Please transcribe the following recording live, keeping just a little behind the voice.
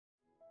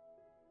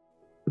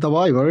The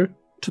Bible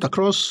to the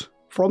cross,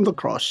 from the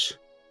cross.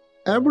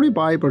 Every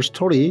Bible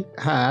story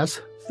has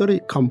three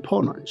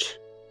components.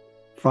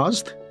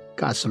 First,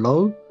 God's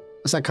law.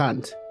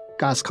 Second,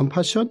 God's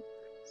compassion.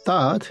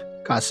 Third,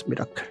 God's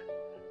miracle.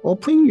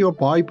 Opening your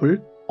Bible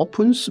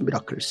opens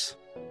miracles.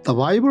 The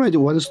Bible as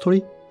one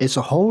story is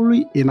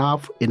wholly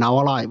enough in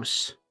our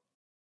lives.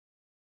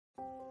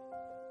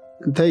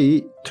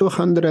 Day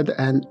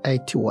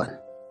 281.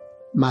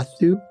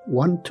 Matthew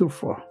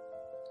 1-4.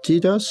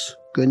 Jesus,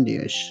 good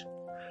news.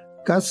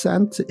 God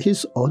sent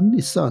His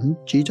only Son,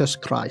 Jesus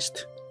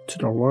Christ, to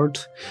the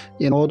world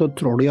in order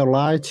to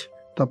realize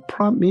the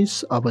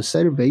promise of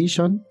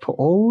salvation for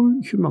all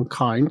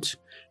humankind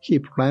He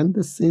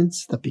planned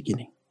since the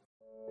beginning.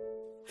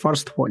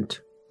 First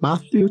point,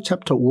 Matthew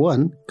chapter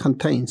 1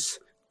 contains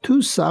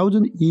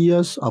 2,000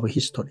 years of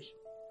history.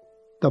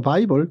 The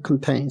Bible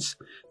contains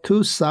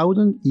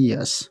 2,000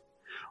 years,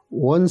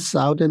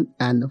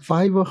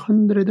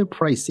 1,500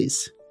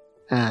 places,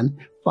 and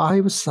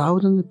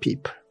 5,000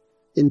 people.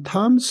 In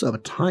terms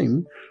of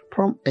time,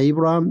 from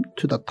Abraham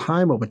to the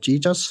time of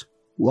Jesus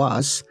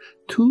was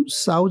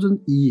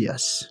 2,000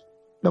 years.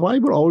 The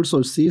Bible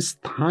also sees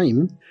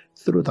time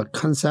through the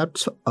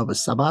concepts of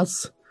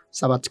Sabbath,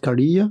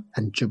 Sabbatical,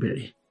 and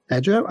Jubilee,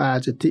 as well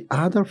as the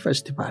other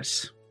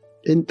festivals.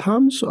 In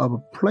terms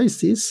of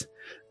places,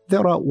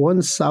 there are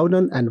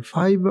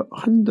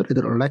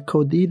 1,500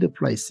 recorded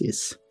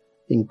places,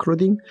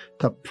 including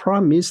the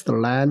promised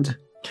land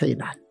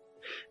Canaan.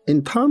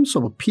 In terms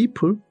of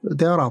people,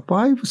 there are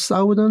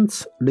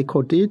 5,000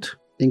 recorded,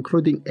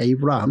 including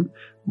Abraham,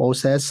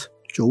 Moses,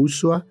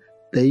 Joshua,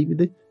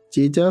 David,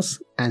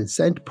 Jesus, and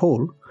St.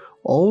 Paul,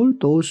 all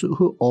those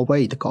who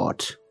obeyed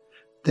God.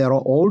 There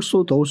are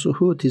also those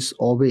who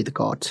disobeyed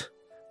God,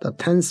 the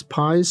 10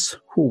 spies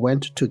who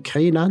went to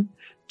Canaan,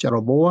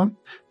 Jeroboam,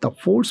 the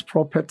false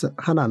prophet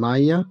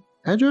Hananiah,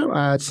 as well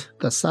as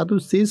the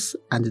Sadducees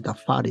and the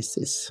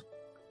Pharisees.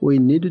 We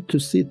need to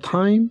see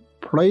time,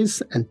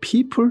 place, and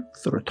people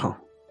through time.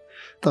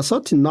 The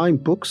 39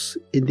 books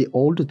in the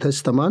Old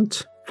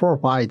Testament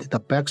provide the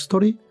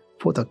backstory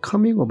for the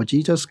coming of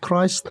Jesus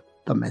Christ,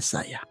 the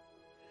Messiah.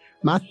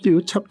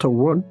 Matthew chapter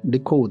 1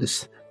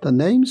 records the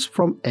names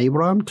from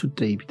Abraham to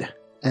David,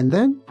 and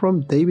then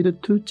from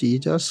David to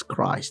Jesus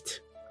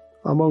Christ.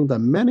 Among the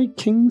many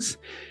kings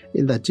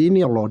in the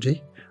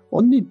genealogy,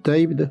 only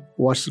David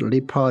was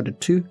referred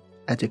to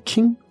as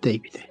King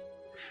David.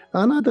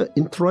 Another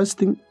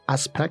interesting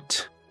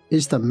aspect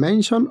is the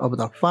mention of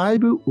the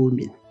 5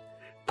 women: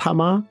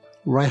 Tamar,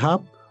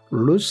 Rahab,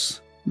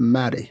 Ruth,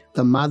 Mary,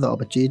 the mother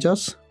of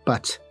Jesus,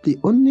 but the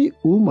only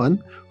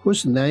woman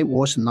whose name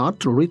was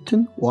not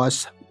written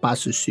was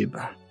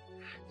Bathsheba.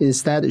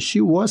 Instead,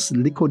 she was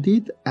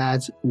recorded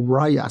as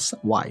Uriah's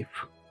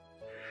wife.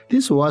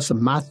 This was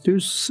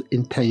Matthew's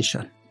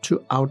intention,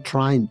 to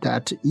outline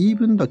that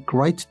even the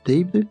great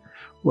David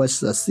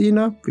was a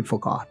sinner before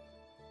God.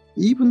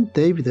 Even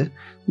David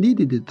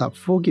needed the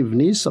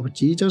forgiveness of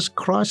Jesus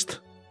Christ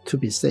to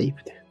be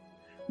saved.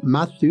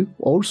 Matthew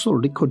also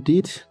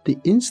recorded the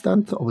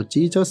instant of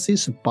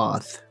Jesus'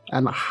 birth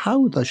and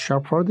how the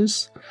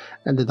shepherds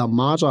and the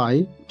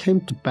Magi came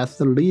to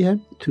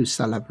Bethlehem to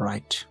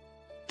celebrate.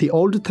 The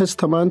Old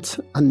Testament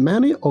on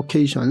many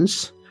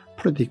occasions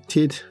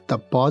predicted the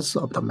birth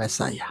of the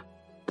Messiah.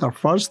 The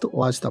first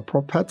was the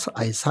prophet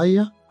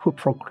Isaiah, who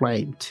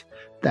proclaimed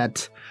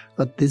that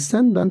a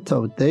descendant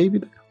of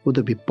David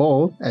would be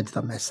born as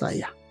the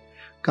Messiah.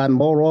 God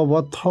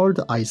moreover told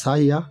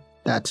Isaiah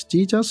that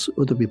Jesus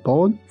would be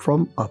born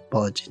from a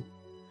virgin.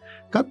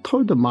 God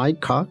told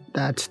Micah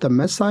that the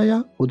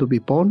Messiah would be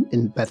born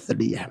in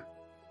Bethlehem.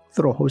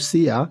 Through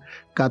Hosea,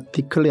 God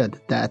declared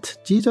that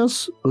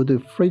Jesus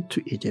would flee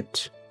to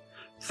Egypt.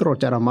 Through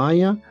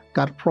Jeremiah,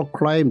 God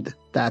proclaimed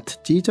that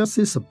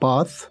Jesus'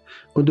 birth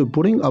would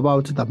bring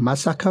about the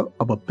massacre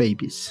of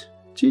babies.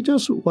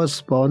 Jesus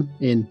was born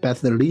in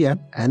Bethlehem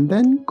and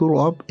then grew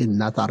up in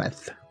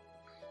Nazareth.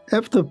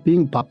 After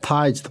being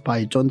baptized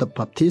by John the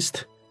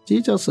Baptist,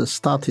 Jesus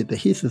started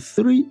his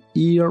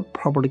 3-year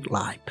public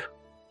life.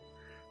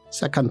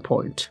 Second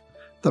point,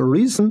 the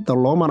reason the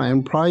Roman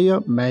Empire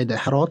made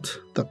Herod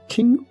the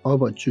king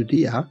of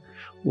Judea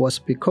was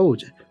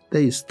because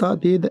they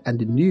studied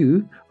and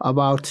knew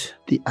about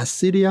the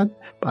Assyrian,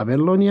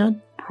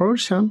 Babylonian,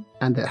 Persian,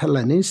 and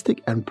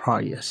Hellenistic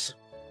empires.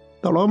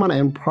 The Roman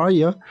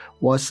Empire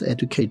was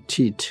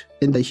educated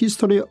in the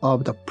history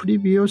of the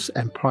previous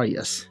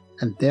empires,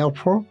 and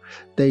therefore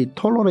they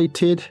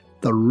tolerated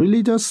the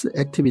religious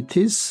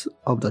activities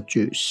of the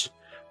Jews,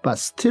 but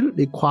still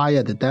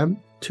required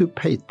them to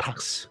pay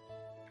tax.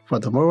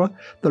 Furthermore,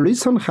 the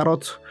reason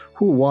Herod,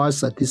 who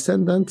was a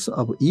descendant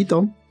of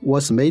Edom,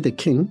 was made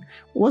king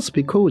was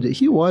because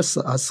he was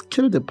a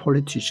skilled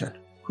politician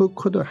who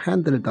could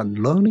handle the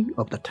learning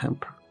of the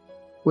temple.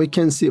 We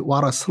can see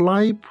what a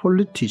sly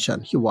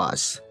politician he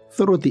was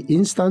through the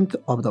instant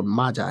of the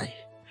Magi,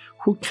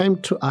 who came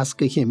to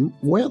ask him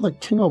where the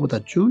king of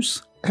the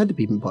Jews had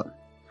been born.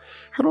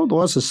 Herod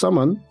was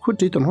someone who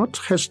did not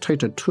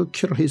hesitate to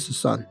kill his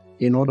son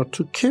in order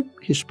to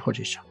keep his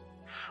position.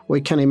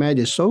 We can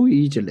imagine so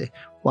easily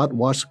what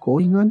was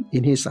going on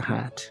in his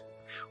head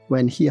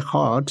when he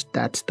heard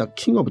that the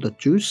king of the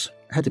Jews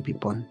had been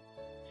born.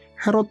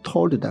 Herod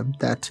told them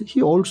that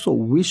he also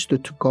wished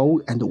to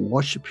go and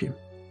worship him.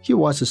 He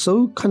was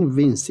so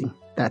convincing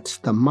that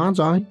the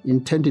Magi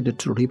intended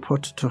to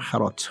report to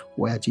Herod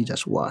where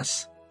Jesus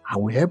was.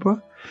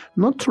 However,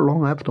 not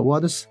long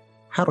afterwards,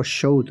 Herod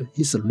showed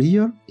his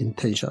real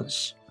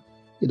intentions.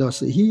 It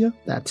was here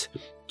that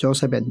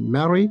Joseph and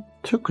Mary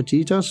took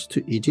Jesus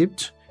to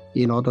Egypt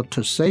in order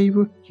to save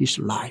his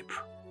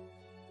life.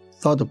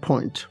 Third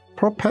point,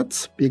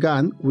 prophets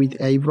began with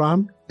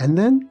Abraham and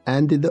then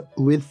ended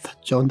with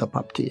John the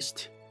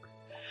Baptist.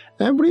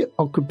 Every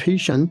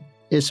occupation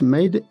is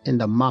made in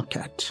the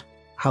market.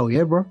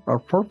 However, a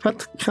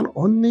prophet can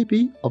only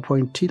be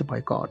appointed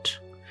by God.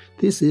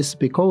 This is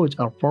because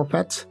a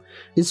prophet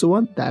is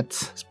one that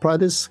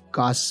spreads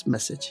God's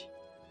message.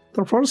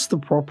 The first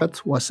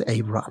prophet was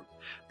Abraham.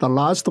 The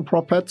last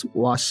prophet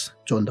was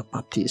John the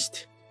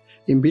Baptist.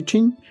 In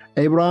between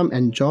Abraham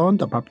and John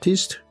the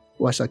Baptist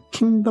was a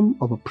kingdom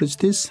of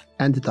priests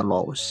and the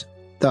laws.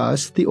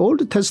 Thus, the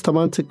Old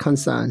Testament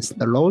concerns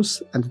the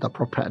laws and the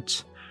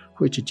prophets,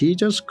 which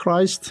Jesus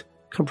Christ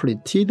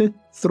completed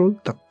through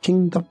the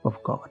kingdom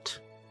of God.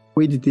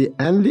 With the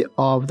end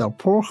of the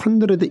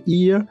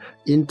 400-year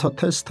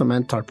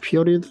intertestamental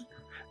period,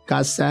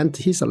 God sent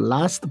his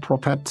last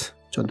prophet,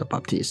 John the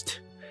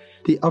Baptist.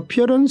 The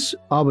appearance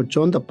of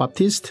John the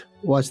Baptist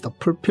was the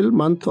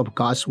fulfillment of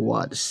God's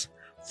words,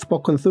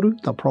 spoken through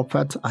the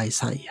prophet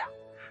Isaiah.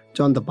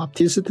 John the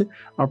Baptist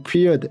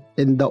appeared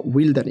in the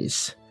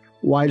wilderness,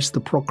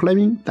 whilst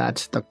proclaiming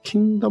that the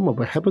kingdom of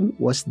heaven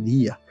was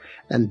near,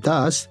 and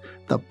thus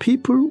the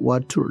people were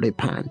to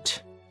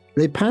repent.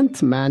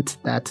 Repent meant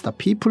that the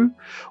people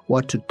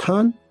were to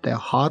turn their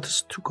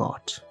hearts to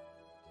God.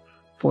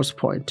 Fourth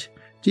point,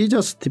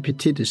 Jesus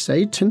defeated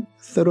Satan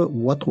through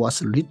what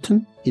was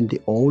written in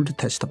the Old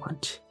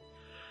Testament.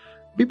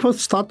 Before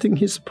starting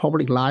his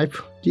public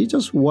life,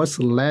 Jesus was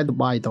led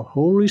by the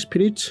Holy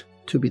Spirit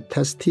to be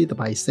tested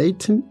by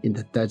Satan in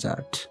the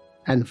desert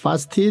and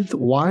fasted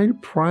while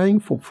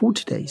praying for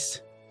 40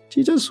 days.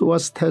 Jesus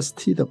was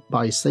tested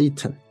by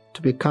Satan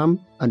to become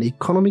an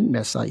economic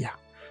Messiah,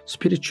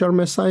 spiritual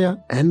Messiah,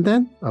 and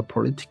then a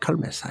political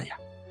Messiah.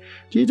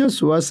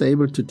 Jesus was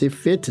able to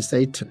defeat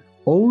Satan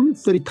all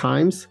 3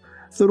 times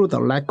through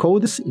the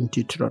records in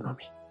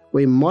Deuteronomy.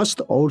 We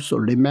must also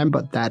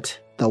remember that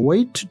the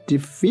way to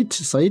defeat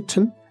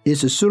Satan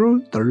is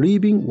through the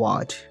living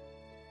word.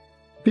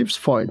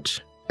 Fifth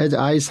point, as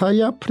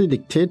Isaiah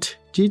predicted,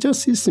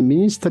 Jesus'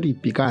 ministry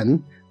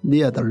began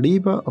near the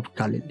river of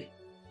Galilee.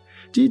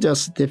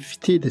 Jesus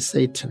defeated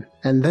Satan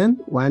and then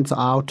went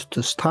out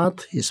to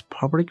start his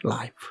public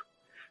life.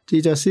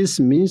 Jesus'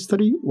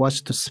 ministry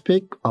was to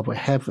speak of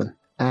heaven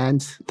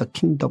and the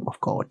kingdom of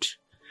God.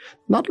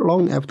 Not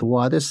long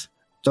afterwards,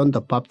 John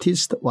the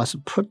Baptist was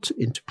put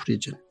into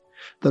prison.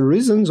 The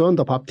reason John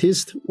the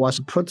Baptist was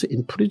put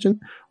in prison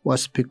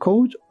was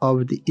because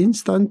of the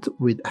incident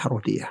with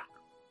Herodias.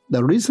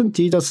 The reason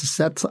Jesus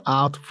set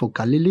out for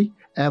Galilee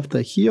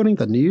after hearing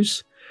the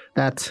news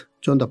that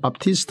John the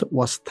Baptist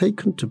was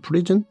taken to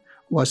prison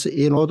was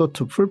in order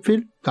to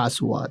fulfill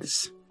God's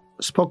words,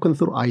 spoken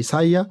through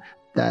Isaiah,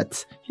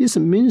 that his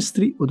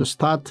ministry would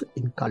start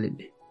in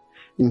Galilee.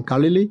 In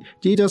Galilee,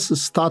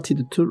 Jesus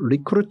started to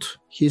recruit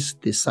his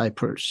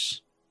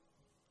disciples.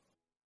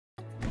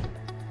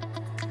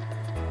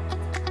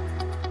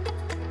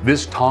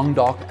 This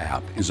Tongdok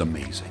app is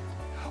amazing.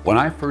 When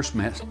I first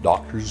met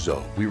Dr.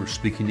 Byoungho, we were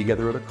speaking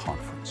together at a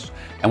conference.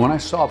 And when I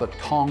saw the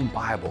Tong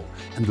Bible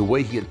and the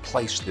way he had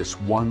placed this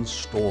one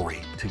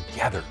story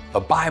together, the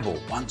Bible,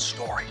 one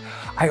story,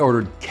 I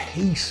ordered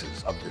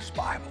cases of this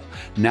Bible.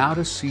 Now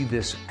to see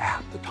this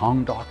app, the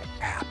Tongdok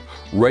app,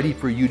 ready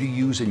for you to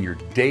use in your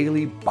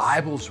daily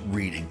Bible's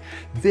reading.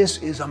 This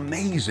is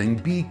amazing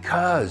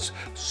because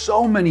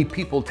so many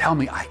people tell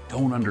me I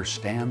don't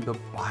understand the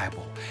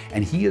Bible.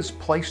 And he has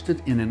placed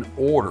it in an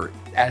order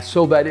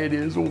so that it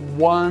is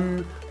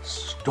one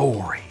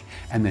story.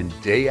 And then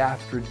day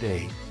after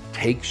day,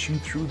 takes you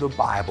through the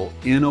Bible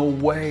in a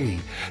way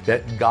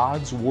that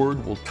God's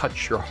Word will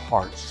touch your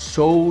heart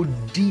so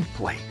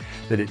deeply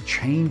that it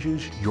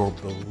changes your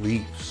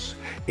beliefs.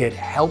 It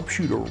helps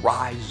you to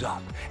rise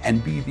up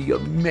and be the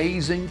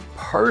amazing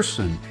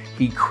person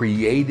He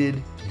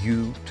created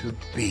you to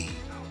be.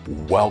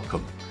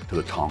 Welcome to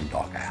the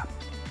Tongdok app.